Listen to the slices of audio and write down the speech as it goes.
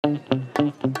Una,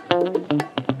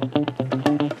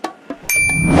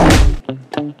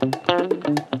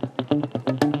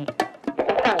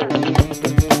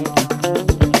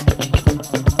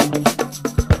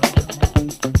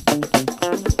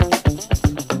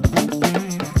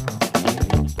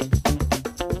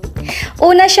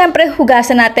 syempre,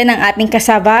 hugasan natin ang ating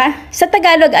cassava. Sa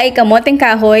Tagalog ay kamoteng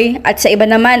kahoy at sa iba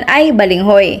naman ay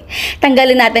balinghoy.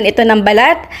 Tanggalin natin ito ng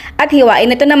balat at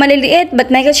hiwain ito na maliliit, but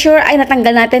make sure ay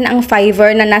natanggal natin ang fiber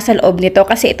na nasa loob nito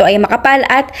kasi ito ay makapal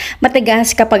at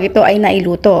matigas kapag ito ay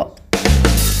nailuto.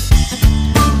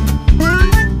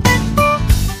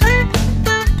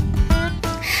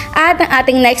 At ang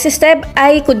ating next step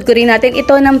ay kudkurin natin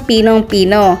ito ng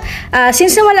pinong-pino.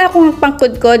 Since wala akong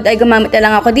pangkudkod ay gumamit na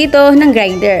lang ako dito ng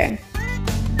grinder.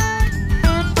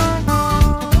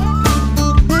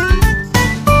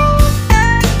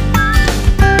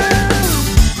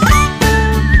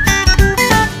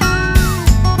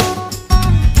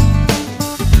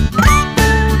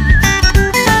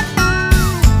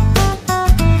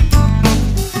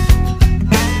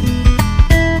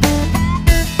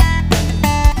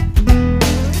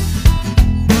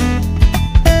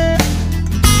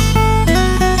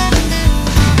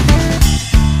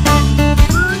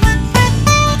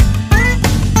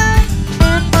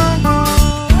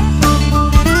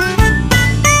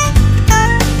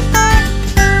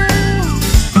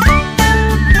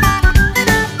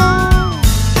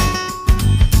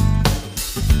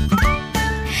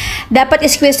 Dapat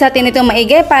i-squeeze natin ito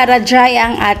maigi para dry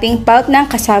ang ating pulp ng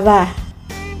cassava.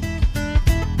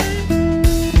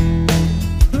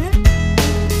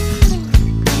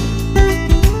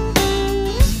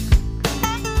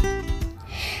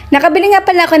 Nakabili nga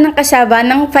pala ako ng cassava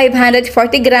ng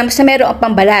 540 grams na mayroong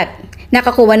pambalat.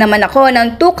 Nakakuha naman ako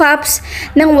ng 2 cups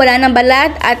nang wala ng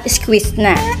balat at squeeze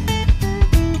na.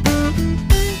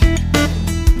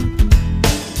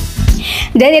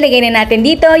 Then, ilagay na natin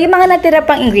dito yung mga natira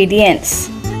pang ingredients.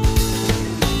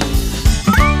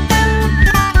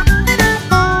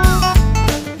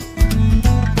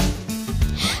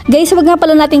 Guys, huwag nga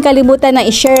pala natin kalimutan na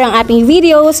i-share ang ating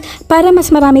videos para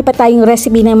mas marami pa tayong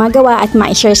recipe na magawa at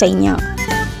ma-share sa inyo.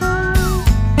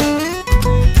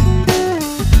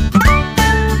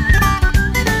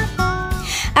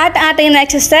 At ang ating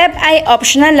next step ay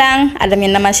optional lang. Alam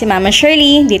niyo naman si Mama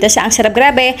Shirley, dito sa Ang Sarap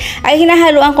Grabe, ay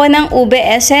hinahaluan ko ng ube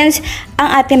essence ang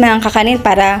ating mga kakanin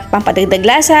para pampadagdag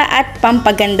lasa at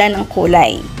pampaganda ng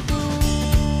kulay.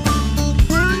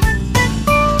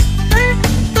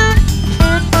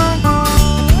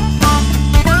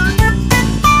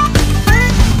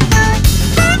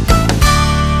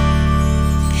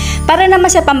 Para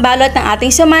naman sa pambalot ng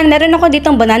ating suman, meron ako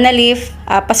ditong banana leaf.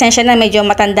 Pasensya na, medyo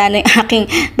matanda na yung aking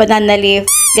banana leaf.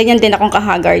 Ganyan din akong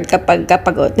kahagard kapag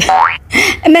pagod.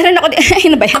 Meron ako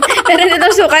ano ba yan? Meron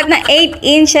itong sukat na 8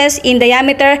 inches in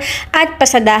diameter at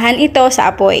pasadahan ito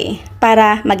sa apoy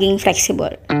para maging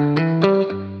flexible.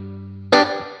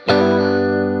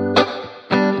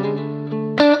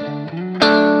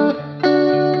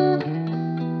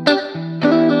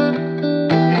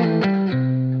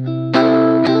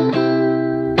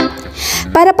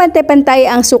 Para pantay-pantay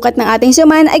ang sukat ng ating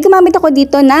suman ay gumamit ako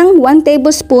dito ng 1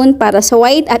 tablespoon para sa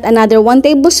white at another 1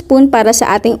 tablespoon para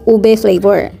sa ating ube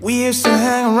flavor. We used to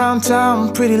hang around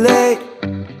town pretty late.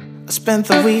 I spent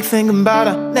the week thinking about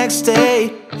our next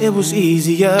day. It was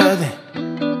easier then,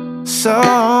 so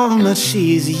much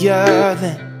easier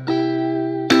then.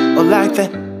 Oh, like that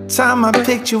time I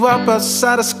picked you up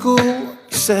outside of school.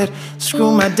 You said, screw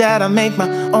my dad, I make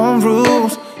my own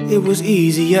rules. It was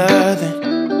easier then,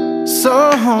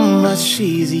 so much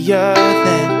easier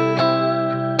then.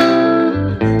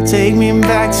 Take me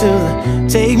back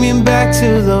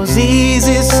to those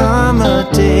easy summer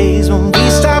days when we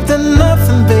stopped at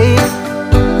nothing, baby.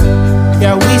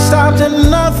 Yeah, we stopped at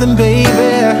nothing,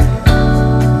 baby.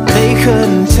 They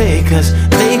couldn't take us,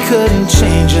 they couldn't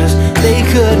change us, they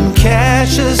couldn't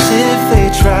catch us if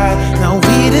they tried. Now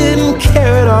we didn't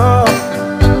care at all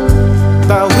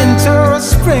about winter or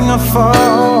spring or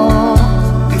fall.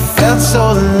 Felt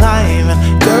so alive,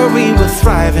 and girl, we were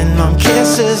thriving on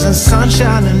kisses and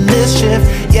sunshine and mischief.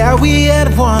 Yeah, we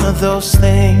had one of those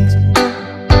things.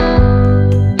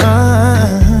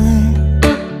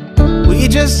 We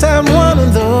just had one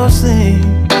of those things.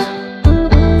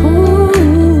 Ooh.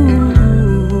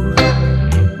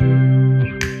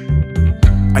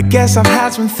 I guess I've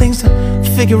had some things to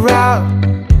figure out,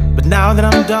 but now that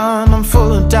I'm done, I'm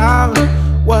full of doubt.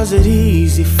 Was it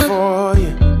easy for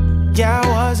you? Yeah,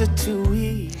 was it too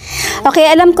easy? Okay,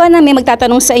 alam ko na may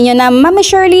magtatanong sa inyo na, Mami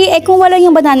Shirley, kung wala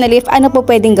yung banana leaf, ano po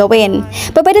pwedeng gawin?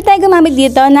 Pwede tayo gumamit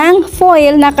dito ng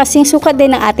foil na kasing sukat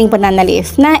din ng ating banana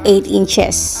leaf na 8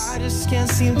 inches. I just can't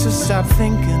seem to stop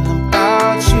thinking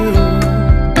about you.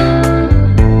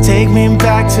 Take me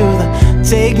back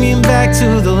to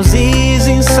those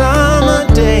easy summer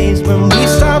days when we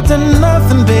stopped at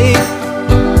nothing, babe.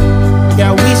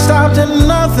 Yeah, we stopped at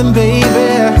nothing,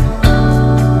 baby.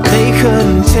 They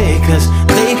couldn't take us,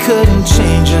 they couldn't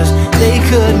change us, they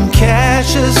couldn't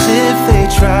catch us if they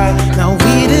tried. Now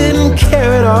we didn't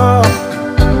care at all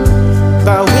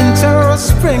about winter or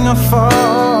spring or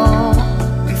fall.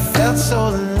 We felt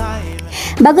so alive.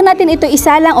 Bago natin ito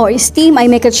isalang o steam ay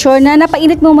make sure na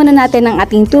napainit mo muna natin ang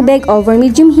ating tubig over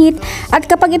medium heat, at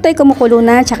kapag ito ay kumukulo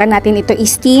na, tsaka natin ito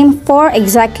i-steam for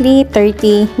exactly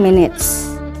 30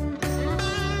 minutes.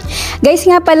 Guys,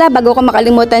 nga pala, bago ko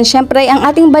makalimutan, syempre, ang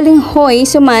ating balinghoy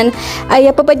suman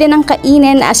ay pwede nang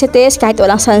kainin as it is, kahit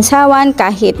walang sansawan,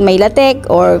 kahit may latek,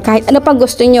 or kahit ano pang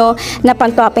gusto nyo na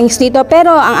pang-toppings dito.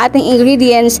 Pero ang ating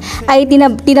ingredients ay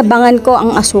tinabangan ko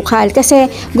ang asukal kasi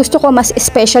gusto ko mas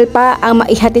special pa ang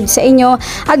maihatid sa inyo,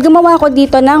 at gumawa ko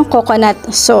dito ng coconut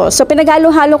sauce. So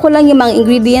pinagalo-halo ko lang yung mga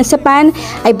ingredients sa pan,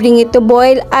 I bring it to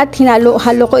boil, at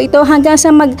hinalo-halo ko ito hanggang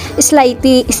sa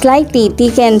slightly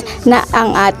thickened na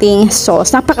ang ating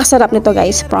sauce. Napakasarap nito,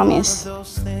 guys, promise.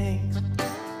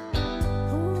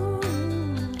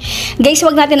 Guys,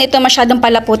 wag natin ito masyadong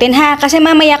palaputin, ha, kasi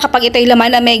mamaya kapag ito'y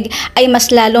lumalamig ay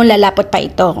mas lalong lalapot pa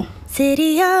ito.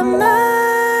 City of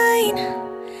mine,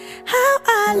 how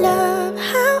I love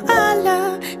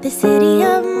the city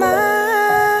of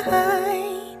mine.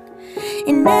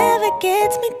 It never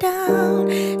gets me down.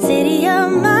 City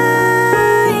of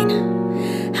mine,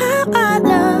 how I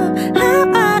love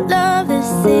the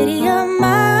city of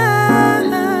mine.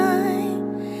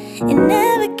 It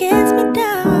never gets me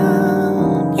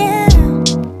down, yeah.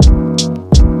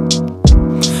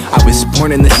 I was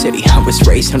born in the city, I was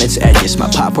raised on its edges. My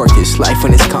pop worked his life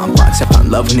when its confines. I found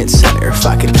love in its center. If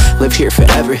I could live here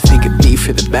forever, think it'd be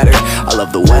for the better. I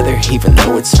love the weather, even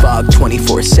though it's fog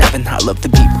 24/7. I love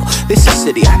the people, this is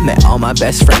city I met all my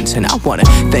best friends. And I wanna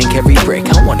thank every brick,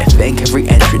 I wanna thank every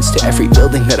entrance to every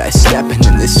building that I step in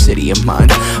this city of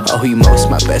mine. I owe you most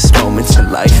my best moments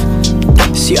in life.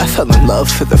 See, I fell in love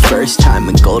for the first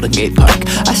time in Golden Gate Park.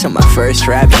 I saw my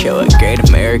first rap show at Great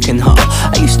American Hall.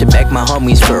 I used to beg my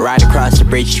homies for a ride across the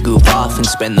bridge to goof off and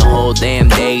spend the whole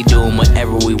damn day doing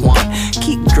whatever we want.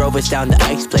 Keith drove us down to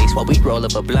Ike's place while we roll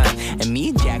up a blunt, and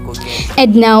me and Jack were getting...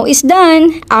 And now is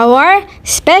done our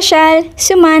special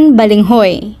Suman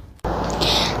Balinghoy.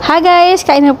 Hi guys,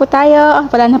 kain na po tayo.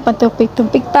 Wala na pang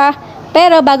tumpik-tumpik pa.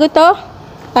 Pero bago to,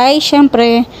 ay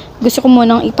syempre gusto ko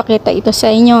munang ipakita ito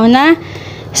sa inyo na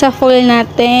sa foil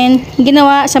natin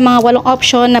ginawa sa mga 8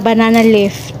 option na banana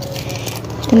leaf.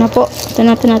 Ito na po. Ito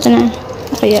na.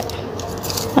 Kaya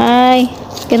ay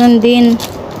ganun din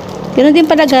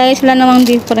pala, guys. Wala namang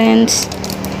difference.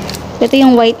 Ito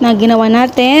yung white na ginawa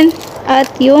natin at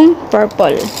yung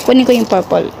purple. Kunin ko yung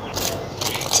purple.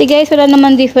 See guys, wala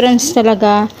namang difference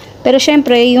talaga. Pero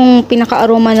syempre yung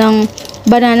pinaka-aroma ng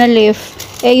banana leaf,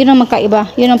 yun ang magkaiba.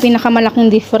 Yun ang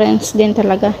pinakamalaking difference din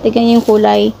talaga. Tignan yung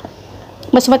kulay.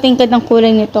 Mas matingkad ng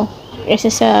kulay nito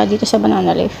kaysa dito sa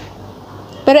banana leaf.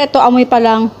 Pero ito, amoy pa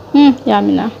lang.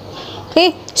 Yummy na.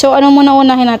 Okay, so ano muna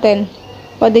unahin natin?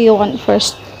 What do you want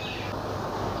first?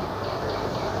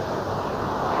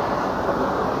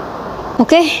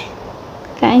 Okay,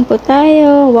 kain po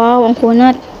tayo. Wow, ang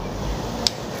kunat.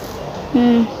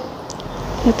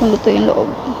 Lutong-luto yung loob.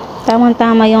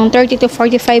 Tamang-tama yung 30 to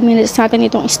 45 minutes natin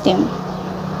itong steam.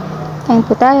 Kain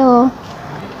po tayo.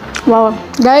 Wow,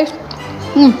 guys.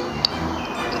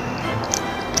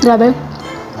 Grabe.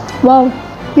 Wow,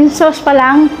 yung sauce pa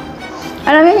lang.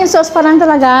 Alam mo, yung sauce pa lang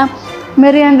talaga,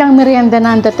 merienda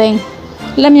na ang dating.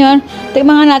 Alam yun,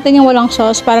 tignan nga natin yung walang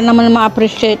sauce para naman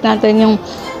ma-appreciate natin yung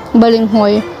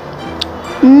balinghoy.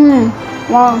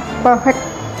 Wow, perfect.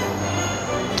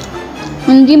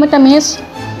 Hindi matamis.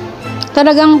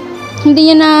 Talagang,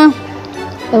 hindi niya na,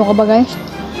 ewan ko ba guys?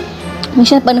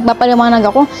 Minsan pag nagpapaliwanag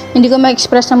ako, hindi ko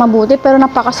ma-express na mabuti, pero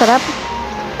napakasarap.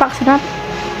 Napakasarap.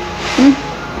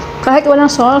 Kahit walang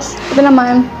sauce, ito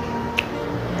naman,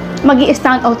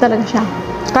 mag-i-stand out talaga siya.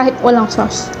 Kahit walang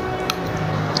sauce.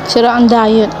 Sira ang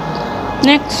diet.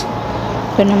 Next.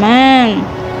 Ito naman.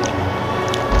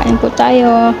 Kain po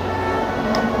tayo.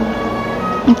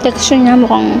 Ang texture niya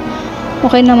mukhang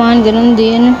okay naman. Ganun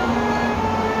din.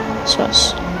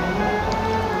 Sauce.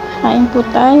 Kain po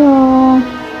tayo.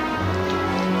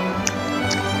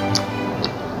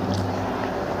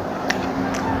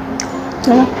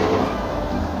 Tara.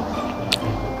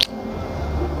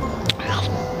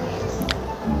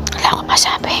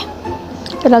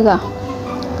 talaga.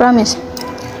 Promise.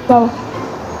 Wow.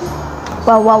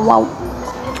 Wow, wow, wow.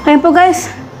 Ayun po guys.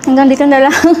 Hanggang dito na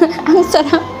lang. Ang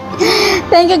sarap.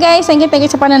 Thank you guys. Thank you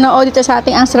sa panonood dito sa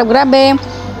ating Ang Sarap. Grabe.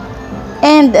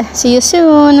 And see you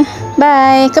soon.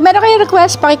 Bye. Kung meron kayong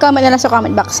request, paki-comment na lang sa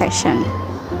comment box section.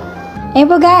 Ayun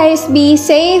po guys. Be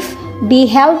safe, be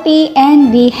healthy,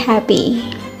 and be happy.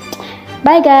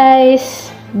 Bye guys.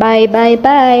 Bye, bye,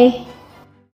 bye.